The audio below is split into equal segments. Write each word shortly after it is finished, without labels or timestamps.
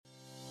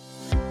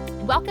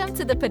Welcome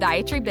to the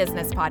Podiatry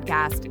Business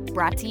Podcast,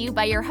 brought to you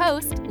by your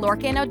host,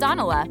 Lorcan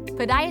Donaile,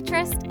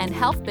 Podiatrist and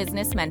Health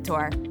Business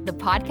Mentor, the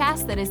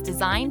podcast that is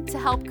designed to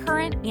help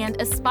current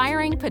and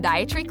aspiring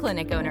podiatry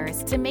clinic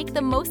owners to make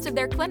the most of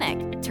their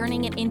clinic,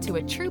 turning it into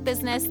a true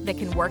business that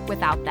can work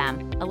without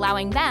them,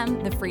 allowing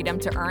them the freedom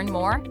to earn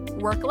more,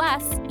 work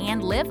less,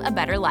 and live a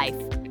better life.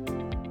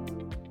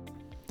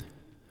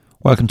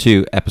 Welcome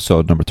to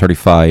episode number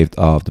 35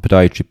 of the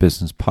Podiatry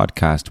Business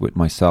Podcast with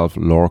myself,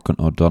 Lorcan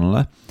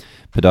Donaile,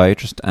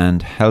 Podiatrist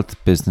and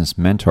Health Business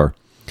Mentor.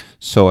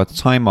 So at the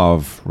time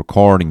of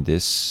recording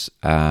this,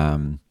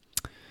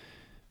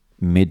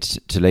 mid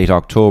to late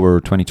October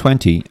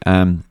 2020,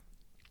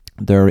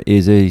 there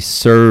is a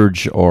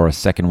surge or a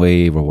second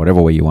wave or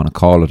whatever way you want to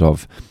call it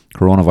of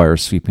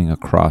coronavirus sweeping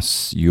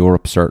across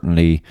Europe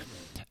certainly,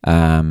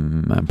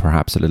 and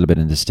perhaps a little bit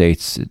in the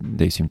States.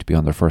 They seem to be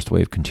on their first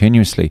wave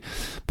continuously.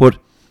 But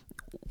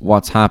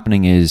what's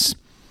happening is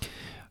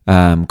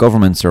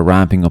governments are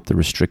ramping up the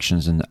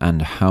restrictions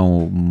and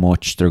how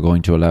much they're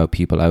going to allow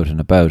people out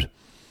and about.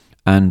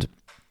 And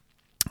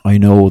I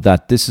know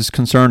that this is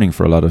concerning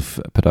for a lot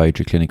of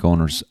podiatry clinic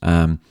owners.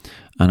 And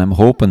I'm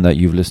hoping that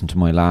you've listened to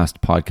my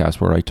last podcast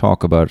where I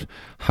talk about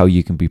how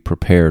you can be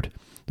prepared.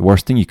 The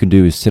worst thing you can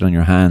do is sit on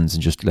your hands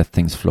and just let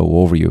things flow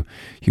over you.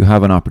 You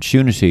have an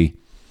opportunity,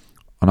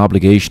 an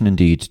obligation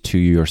indeed, to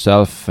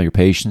yourself, your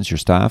patients, your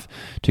staff,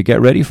 to get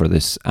ready for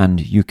this.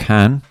 And you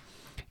can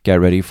get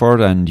ready for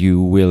it and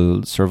you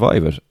will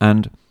survive it.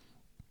 And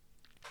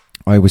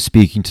I was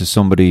speaking to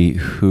somebody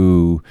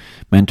who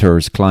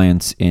mentors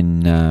clients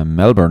in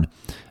Melbourne,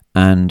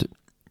 and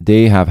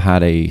they have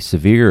had a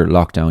severe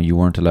lockdown. You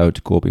weren't allowed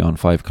to go beyond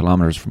 5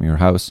 kilometers from your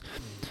house.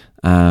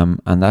 And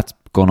that's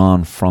gone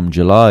on from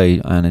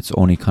July, and it's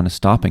only kind of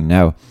stopping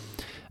now.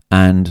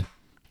 And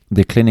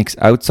the clinics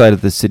outside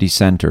of the city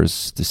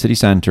centres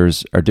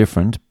are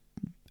different.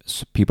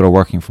 So people are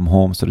working from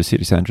home, so the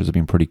city centres have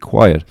been pretty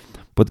quiet.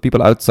 But the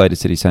people outside the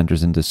city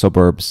centres, in the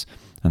suburbs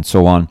and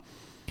so on,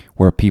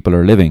 where people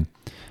are living,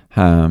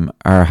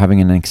 are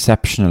having an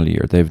exceptional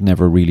year. They've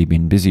never really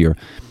been busier.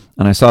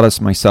 And I saw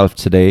this myself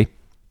today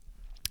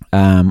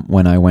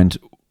when I went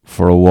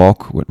for a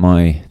walk with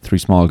my 3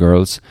 small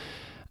girls.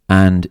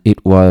 And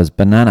it was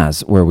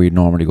bananas where we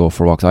normally go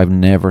for walks. I've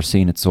never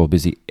seen it so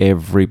busy.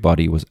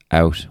 Everybody was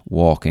out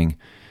walking,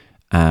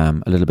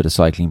 a little bit of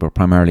cycling, but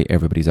primarily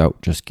everybody's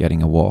out just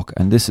getting a walk.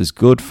 And this is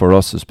good for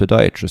us as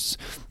podiatrists.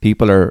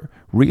 People are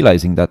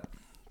realizing that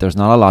there's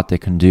not a lot they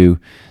can do.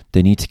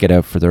 They need to get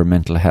out for their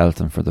mental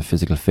health and for their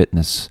physical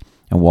fitness,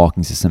 and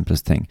walking is the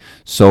simplest thing.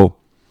 So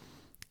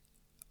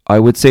I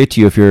would say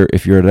to you,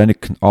 if you're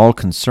at all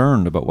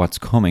concerned about what's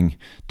coming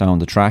down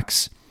the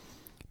tracks,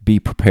 be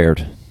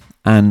prepared.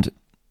 And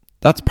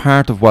that's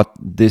part of what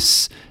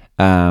this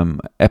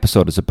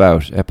episode is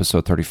about,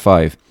 episode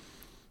 35.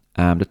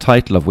 The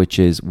title of which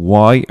is,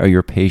 Why Are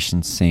Your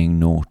Patients Saying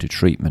No to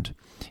Treatment?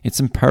 It's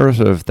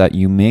imperative that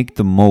you make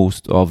the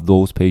most of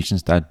those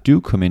patients that do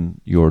come in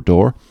your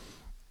door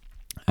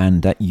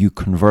and that you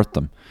convert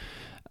them.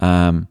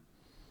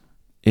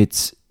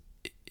 It's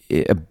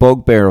a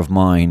bugbear of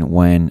mine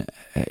when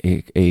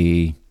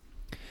a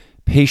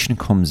patient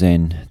comes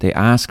in, they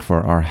ask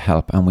for our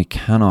help, and we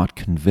cannot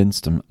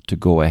convince them to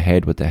go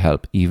ahead with the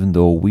help, even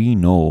though we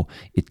know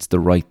it's the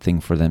right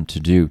thing for them to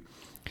do.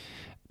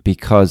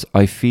 Because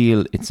I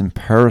feel it's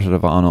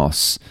imperative on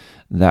us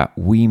that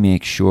we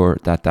make sure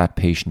that that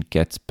patient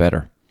gets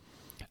better,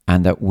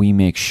 and that we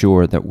make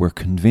sure that we're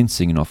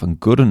convincing enough and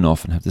good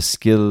enough and have the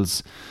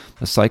skills,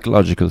 the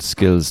psychological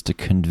skills to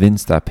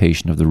convince that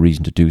patient of the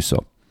reason to do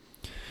so.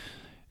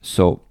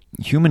 So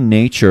human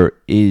nature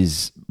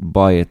is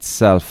by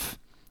itself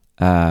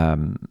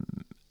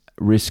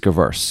risk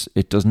averse.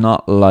 It does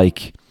not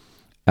like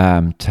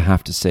to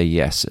have to say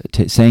yes.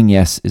 Saying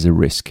yes is a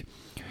risk.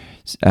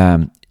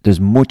 There's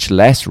much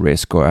less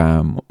risk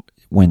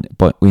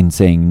when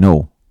saying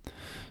no.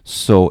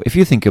 So if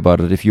you think about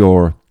it, if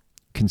you're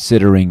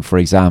considering, for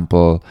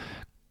example,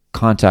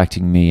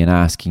 contacting me and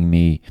asking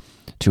me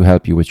to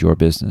help you with your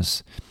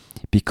business,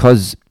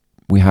 because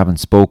we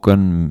haven't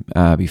spoken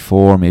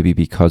before, maybe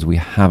because we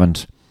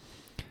haven't,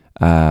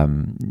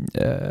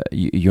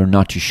 you're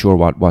not too sure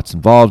what's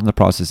involved in the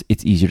process,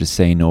 it's easier to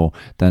say no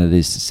than it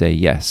is to say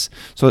yes.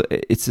 So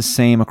it's the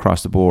same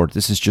across the board.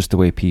 This is just the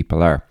way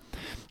people are.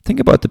 Think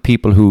about the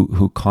people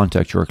who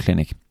contact your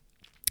clinic.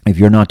 If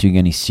you're not doing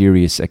any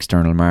serious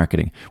external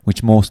marketing,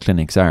 which most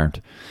clinics aren't,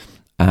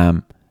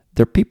 there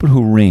are people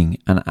who ring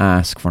and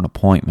ask for an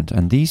appointment.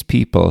 And these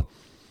people,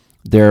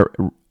 they're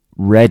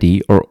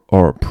ready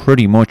or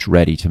pretty much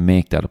ready to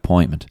make that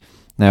appointment.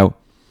 Now,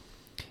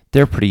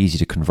 they're pretty easy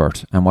to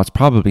convert. And what's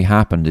probably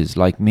happened is,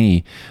 like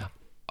me,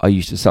 I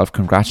used to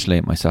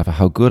self-congratulate myself at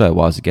how good I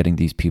was at getting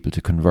these people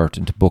to convert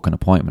and to book an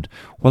appointment.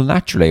 Well,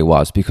 naturally I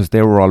was, because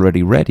they were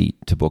already ready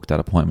to book that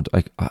appointment.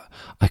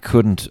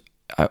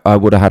 I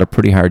would have had a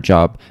pretty hard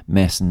job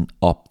messing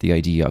up the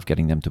idea of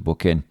getting them to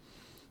book in.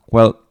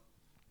 Well,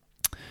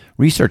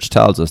 research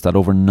tells us that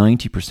over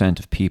 90%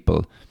 of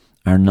people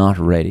are not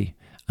ready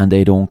and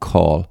they don't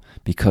call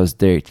because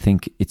they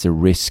think it's a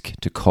risk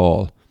to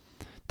call.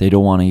 They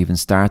don't want to even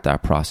start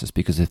that process,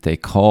 because if they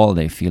call,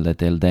 they feel that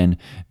they'll then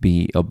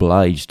be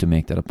obliged to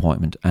make that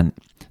appointment, and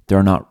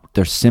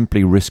they're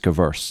simply risk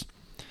averse.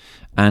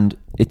 And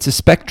it's a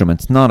spectrum.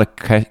 It's not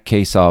a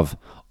case of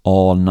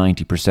all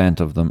 90%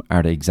 of them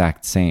are the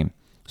exact same.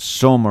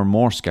 Some are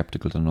more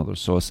skeptical than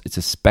others. So it's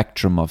a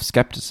spectrum of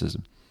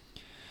skepticism.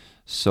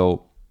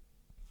 So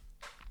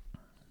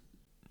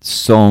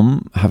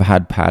some have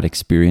had bad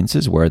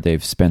experiences where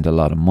they've spent a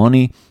lot of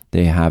money.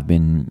 They have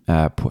been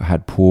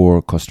had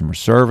poor customer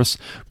service,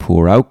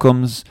 poor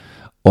outcomes.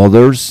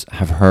 Others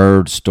have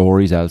heard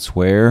stories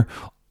elsewhere.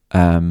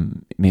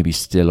 Maybe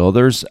still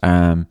others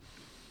are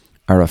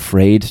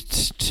afraid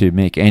to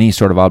make any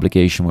sort of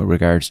obligation with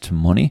regards to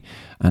money,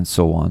 and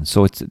so on.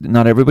 So it's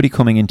not everybody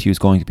coming into you is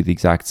going to be the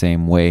exact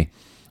same way,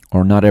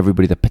 or not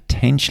everybody that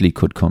potentially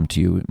could come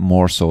to you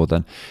more so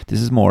than.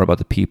 This is more about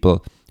the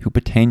people who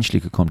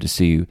potentially could come to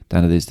see you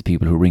than it is the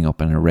people who ring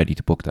up and are ready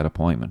to book that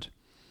appointment.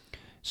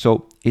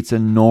 So it's a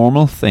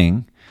normal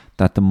thing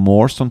that the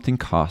more something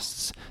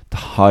costs, the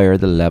higher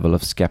the level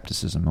of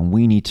skepticism. And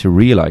we need to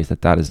realize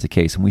that that is the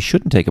case, and we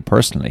shouldn't take it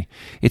personally.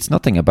 It's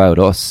nothing about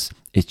us.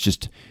 It's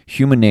just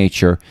human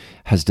nature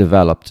has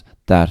developed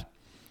that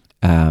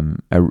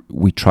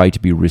we try to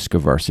be risk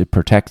averse. It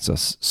protects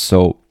us.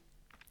 So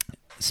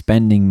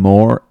spending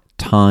more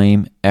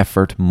time,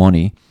 effort,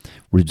 money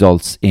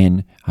results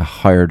in a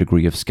higher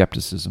degree of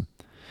skepticism.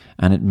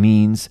 And it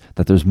means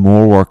that there's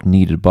more work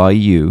needed by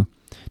you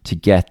to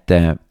get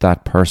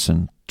that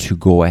person to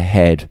go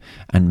ahead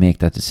and make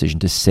that decision,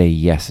 to say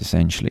yes,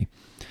 essentially.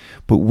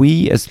 But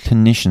we as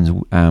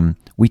clinicians,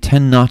 we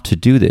tend not to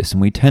do this. And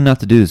we tend not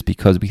to do this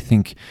because we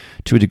think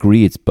to a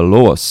degree it's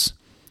below us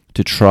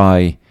to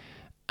try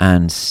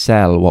and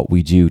sell what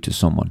we do to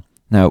someone.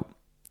 Now,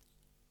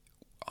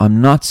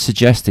 I'm not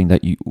suggesting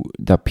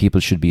that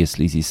people should be a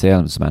sleazy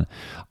salesman.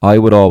 I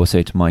would always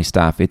say to my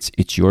staff,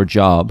 it's your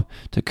job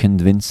to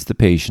convince the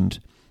patient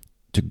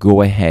to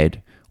go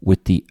ahead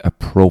with the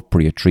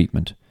appropriate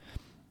treatment.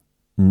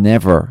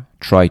 Never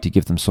try to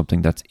give them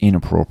something that's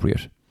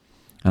inappropriate.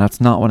 And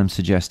that's not what I'm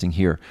suggesting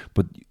here.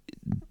 But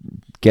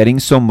getting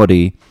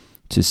somebody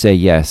to say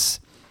yes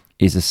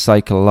is a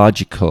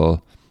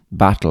psychological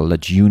battle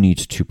that you need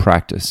to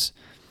practice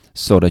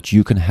so that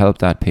you can help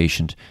that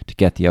patient to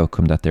get the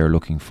outcome that they're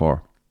looking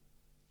for.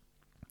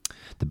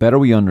 The better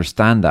we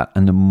understand that,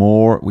 and the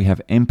more we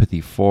have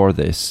empathy for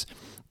this,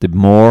 the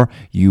more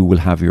you will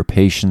have your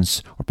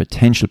patients or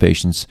potential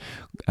patients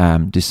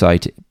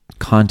decide to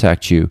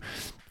contact you,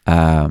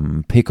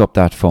 pick up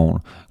that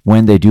phone.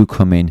 When they do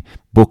come in,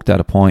 book that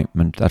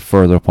appointment, that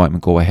further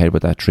appointment, go ahead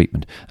with that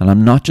treatment. And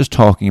I'm not just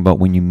talking about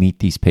when you meet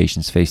these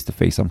patients face to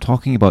face. I'm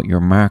talking about your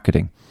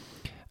marketing.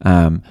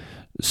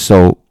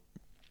 So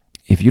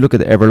if you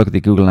ever look at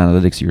the Google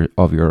Analytics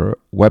of your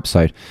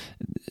website,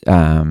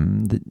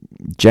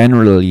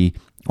 generally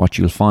what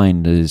you'll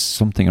find is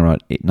something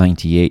around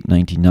 98,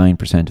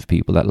 99% of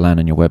people that land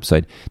on your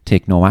website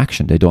take no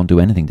action. They don't do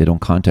anything. They don't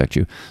contact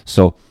you.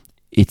 So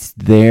it's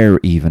there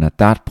even at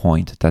that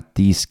point that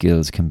these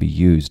skills can be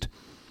used.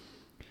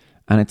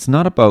 And it's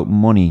not about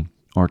money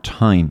or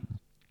time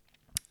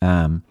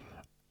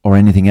or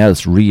anything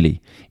else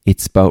really.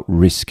 It's about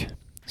risk.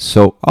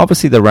 So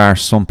obviously there are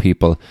some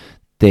people,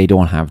 they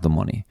don't have the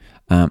money.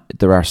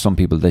 There are some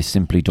people, they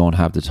simply don't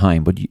have the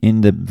time. But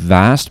in the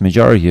vast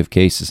majority of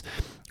cases,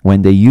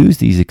 when they use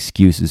these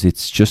excuses,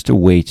 it's just a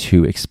way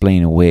to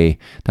explain away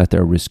that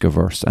they're risk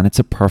averse. And it's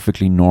a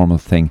perfectly normal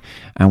thing.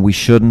 And we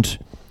shouldn't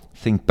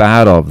think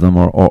bad of them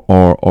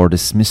or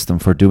dismiss them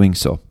for doing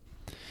so.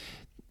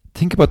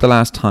 Think about the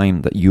last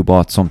time that you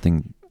bought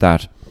something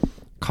that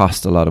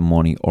cost a lot of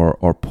money or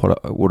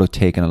would have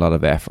taken a lot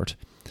of effort.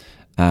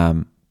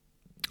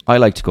 I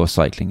like to go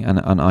cycling,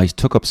 and I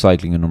took up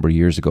cycling a number of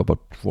years ago, about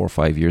 4 or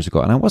 5 years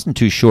ago, and I wasn't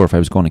too sure if I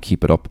was going to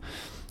keep it up.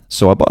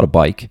 So I bought a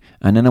bike,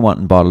 and then I went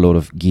and bought a load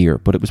of gear,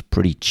 but it was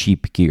pretty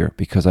cheap gear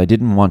because I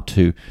didn't want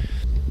to.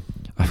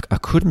 I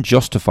couldn't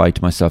justify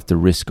to myself the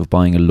risk of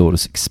buying a load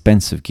of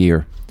expensive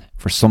gear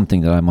for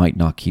something that I might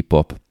not keep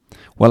up.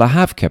 Well, I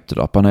have kept it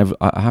up, and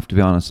I have to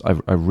be honest,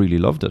 I've really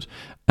loved it.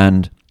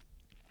 And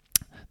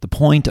the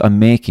point I'm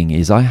making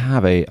is I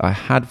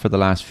had for the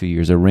last few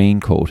years a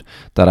raincoat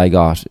that I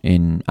got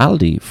in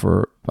Aldi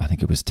for, I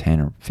think it was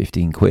 10 or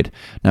 15 quid.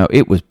 Now,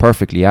 it was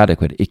perfectly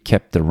adequate. It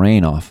kept the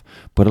rain off,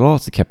 but it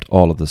also kept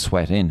all of the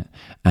sweat in.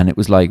 And it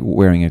was like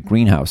wearing a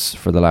greenhouse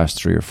for the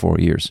last 3 or 4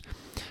 years.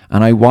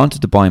 And I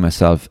wanted to buy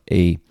myself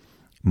a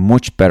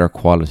much better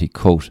quality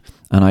coat.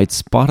 And I'd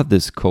spotted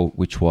this coat,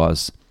 which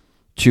was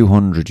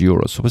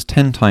 €200. So it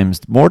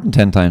was more than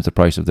 10 times the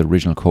price of the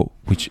original coat,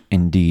 which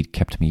indeed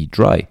kept me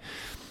dry.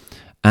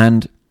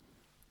 And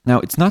now,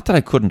 it's not that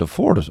I couldn't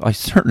afford it. I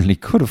certainly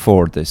could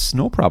afford this,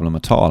 no problem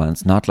at all. And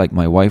it's not like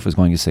my wife was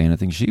going to say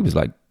anything. She was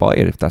like, buy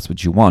it if that's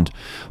what you want.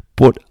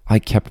 But I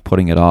kept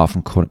putting it off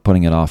and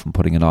putting it off and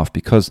putting it off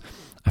because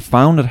I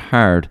found it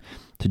hard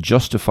to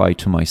justify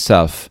to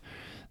myself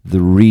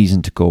the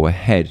reason to go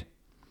ahead.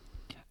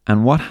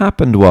 And what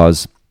happened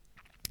was,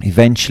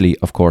 eventually,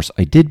 of course,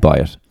 I did buy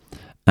it.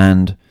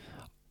 And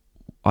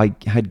I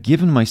had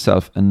given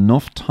myself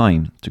enough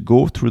time to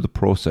go through the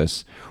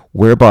process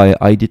whereby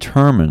I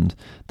determined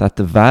that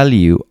the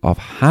value of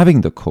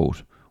having the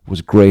coat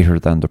was greater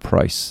than the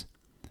price.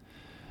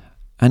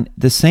 And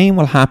the same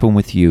will happen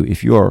with you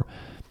if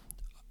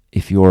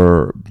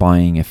you're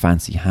buying a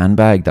fancy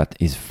handbag that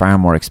is far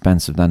more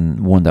expensive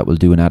than one that will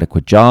do an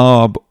adequate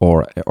job,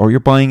 or you're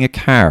buying a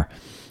car.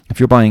 If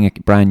you're buying a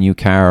brand new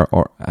car,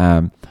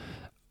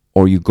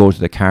 or you go to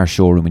the car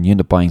showroom and you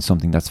end up buying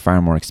something that's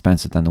far more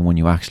expensive than the one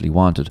you actually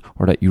wanted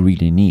or that you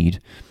really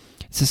need,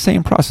 it's the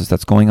same process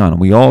that's going on.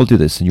 And we all do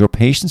this. And your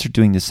patients are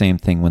doing the same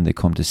thing when they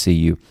come to see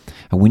you.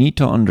 And we need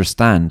to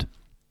understand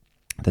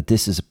that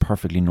this is a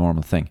perfectly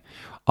normal thing.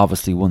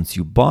 Obviously, once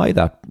you buy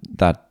that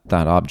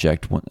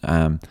object,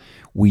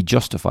 we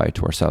justify it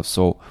to ourselves.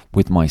 So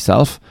with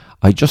myself,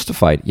 I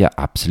justified, yeah,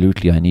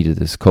 absolutely, I needed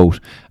this coat.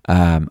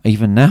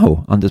 Even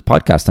now on this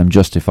podcast, I'm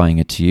justifying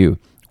it to you,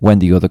 when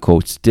the other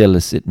coat still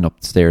is sitting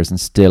upstairs and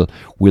still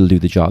will do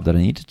the job that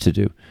I need it to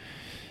do.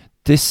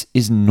 This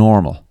is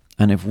normal.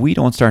 And if we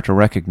don't start to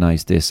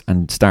recognize this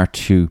and start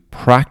to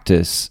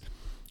practice,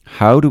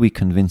 how do we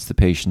convince the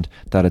patient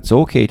that it's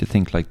okay to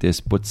think like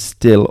this, but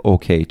still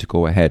okay to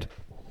go ahead?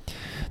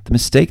 The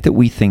mistake that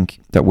we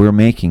think that we're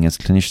making as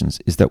clinicians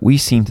is that we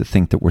seem to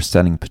think that we're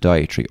selling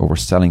podiatry or we're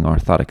selling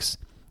orthotics.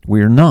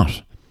 We're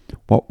not.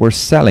 What we're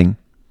selling,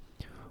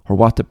 or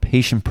what the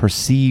patient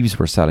perceives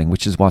we're selling,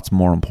 which is what's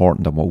more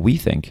important than what we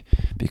think,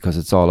 because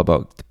it's all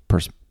about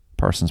the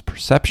person's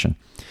perception,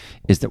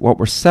 is that what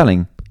we're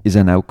selling is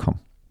an outcome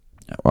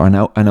or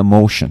an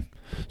emotion.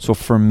 So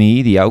for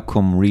me, the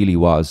outcome really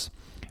was,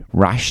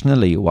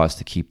 rationally, it was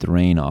to keep the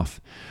rain off.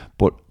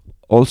 But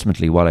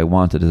ultimately what I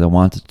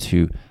wanted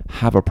to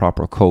have a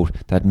proper coat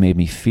that made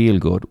me feel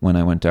good when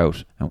I went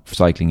out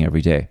cycling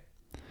every day.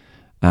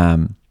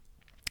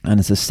 And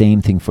it's the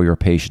same thing for your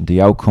patient.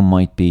 The outcome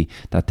might be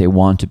that they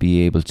want to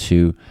be able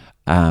to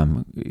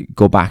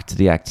go back to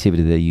the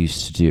activity they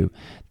used to do.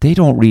 They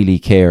don't really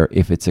care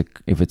if it's an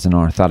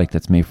orthotic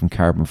that's made from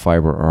carbon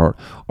fiber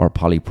or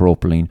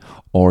polypropylene,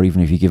 or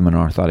even if you give them an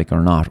orthotic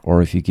or not,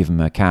 or if you give them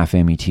a calf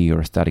MET or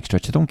a static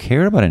stretch. They don't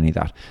care about any of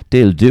that.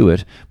 They'll do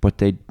it, but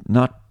they're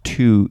not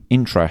too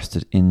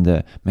interested in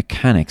the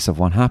mechanics of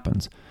what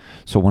happens.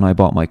 So when I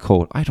bought my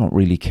coat, I don't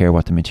really care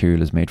what the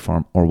material is made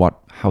from or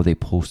how they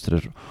posted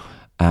it.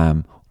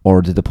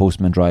 Or did the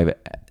postman drive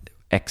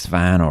X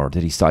van, or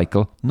did he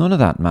cycle? None of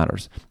that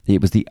matters.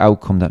 It was the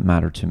outcome that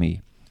mattered to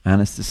me.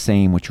 And it's the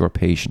same with your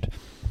patient.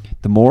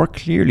 The more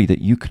clearly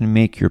that you can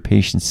make your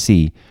patient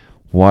see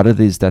what it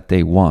is that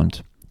they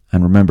want,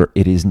 and remember,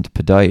 it isn't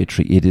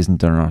podiatry, it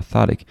isn't an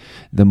orthotic,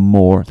 the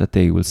more that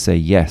they will say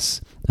yes.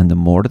 And the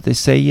more that they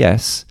say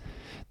yes,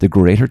 the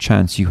greater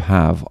chance you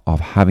have of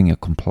having a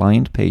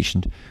compliant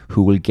patient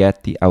who will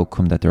get the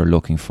outcome that they're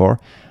looking for.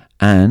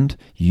 And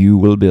you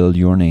will build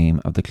your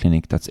name of the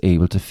clinic that's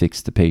able to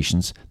fix the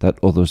patients that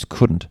others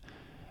couldn't,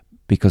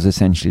 because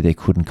essentially they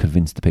couldn't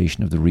convince the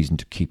patient of the reason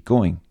to keep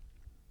going.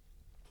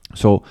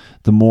 So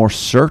the more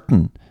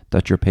certain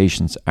that your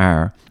patients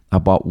are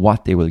about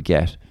what they will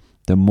get,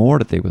 the more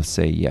that they will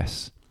say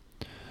yes.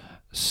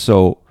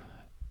 So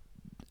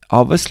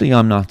obviously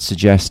I'm not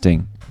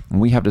suggesting,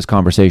 and we have this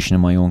conversation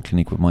in my own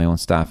clinic with my own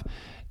staff,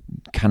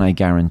 can I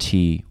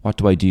guarantee, what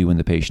do I do when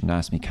the patient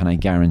asks me, can I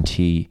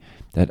guarantee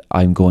that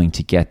I'm going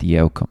to get the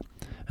outcome?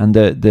 And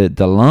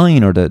the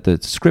line or the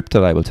script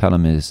that I will tell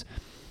them is,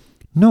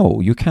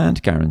 no, you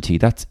can't guarantee.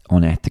 That's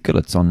unethical.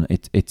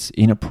 It's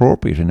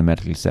inappropriate in a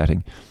medical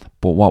setting.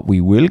 But what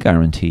we will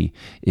guarantee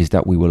is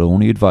that we will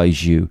only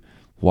advise you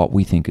what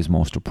we think is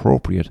most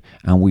appropriate,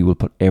 and we will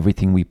put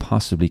everything we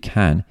possibly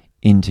can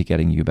into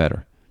getting you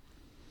better.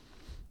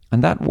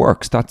 And that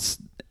works. That's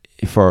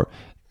for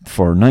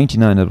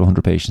 99 out of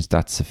 100 patients,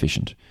 that's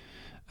sufficient.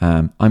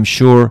 I'm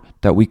sure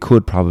that we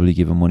could probably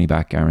give a money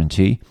back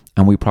guarantee,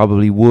 and we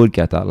probably would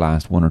get that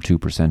last 1 or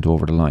 2%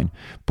 over the line.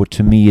 But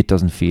to me, it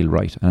doesn't feel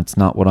right, and it's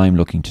not what I'm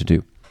looking to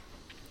do.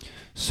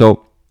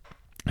 So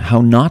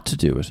how not to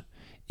do it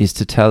is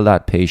to tell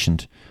that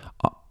patient,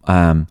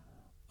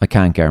 I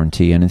can't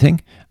guarantee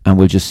anything, and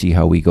we'll just see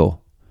how we go.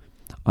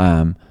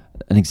 An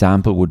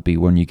example would be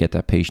when you get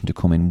that patient to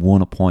come in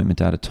one appointment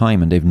at a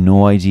time, and they've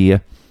no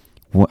idea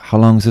how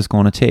long is this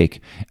going to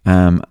take?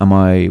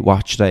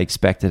 What should I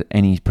expect at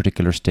any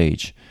particular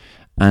stage?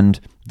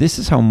 And this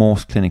is how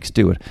most clinics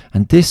do it.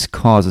 And this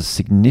causes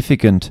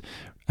significant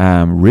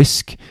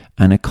risk,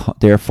 and it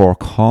therefore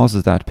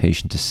causes that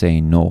patient to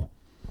say no.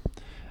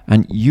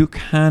 And you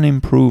can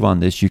improve on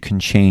this. You can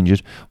change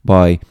it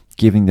by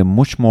giving them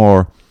much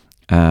more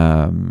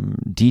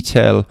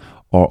detail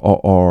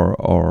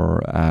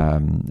or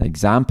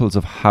examples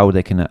of how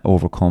they can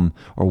overcome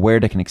or where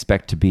they can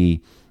expect to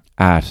be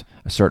at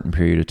a certain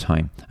period of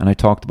time. And I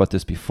talked about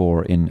this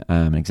before in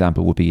an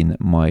example would be in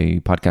my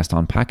podcast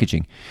on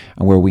packaging,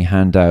 and where we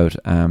hand out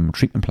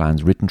treatment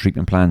plans, written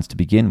treatment plans to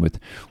begin with,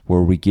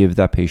 where we give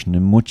that patient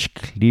a much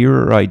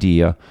clearer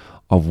idea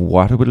of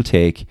what it will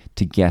take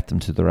to get them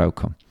to their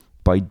outcome.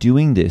 By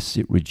doing this,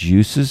 it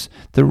reduces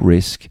the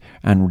risk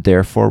and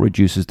therefore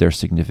reduces their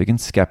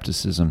significant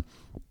skepticism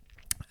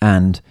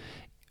and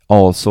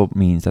also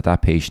means that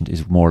that patient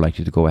is more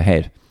likely to go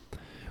ahead.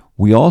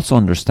 We also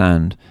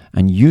understand,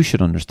 and you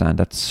should understand,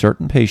 that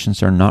certain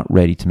patients are not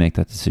ready to make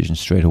that decision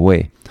straight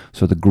away.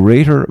 So the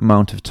greater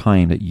amount of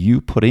time that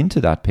you put into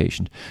that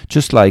patient,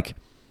 just like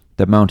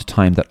the amount of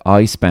time that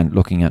I spent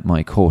looking at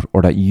my coat,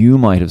 or that you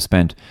might have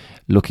spent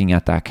looking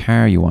at that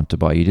car you want to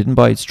buy, you didn't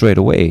buy it straight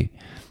away.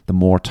 The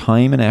more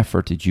time and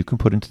effort that you can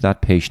put into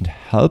that patient,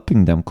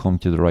 helping them come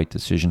to the right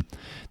decision,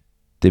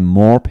 the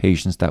more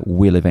patients that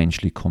will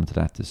eventually come to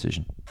that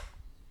decision.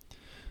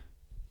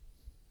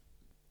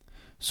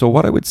 So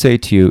what I would say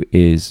to you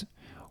is,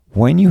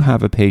 when you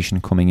have a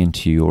patient coming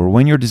into you, or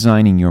when you're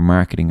designing your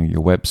marketing or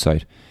your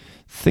website,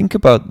 think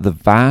about the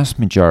vast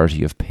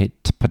majority of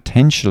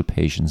potential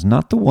patients,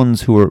 not the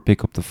ones who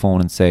pick up the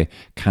phone and say,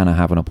 can I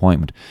have an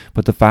appointment?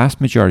 But the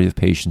vast majority of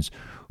patients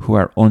who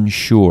are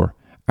unsure,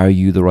 are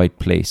you the right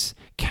place?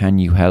 Can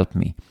you help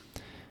me?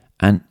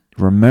 And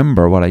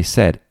remember what I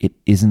said, it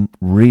isn't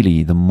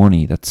really the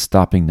money that's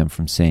stopping them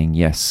from saying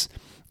yes.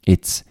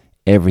 It's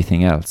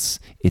everything else.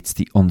 It's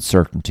the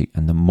uncertainty.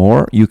 And the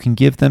more you can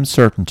give them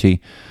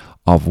certainty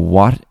of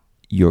what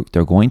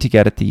they're going to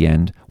get at the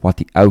end, what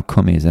the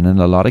outcome is. And in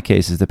a lot of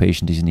cases, the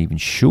patient isn't even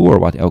sure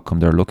what outcome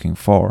they're looking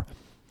for.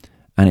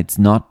 And it's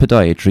not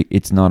podiatry,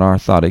 it's not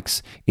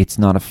orthotics, it's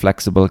not a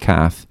flexible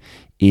calf.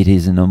 It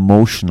is an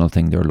emotional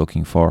thing they're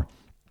looking for,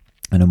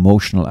 an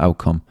emotional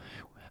outcome.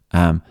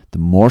 The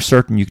more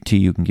certainty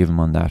you can give them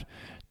on that,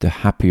 the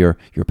happier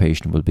your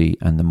patient will be,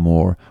 and the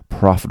more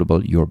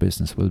profitable your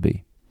business will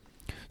be.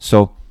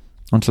 So,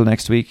 until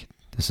next week,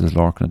 this is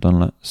Lorcan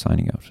Donaile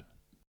signing out.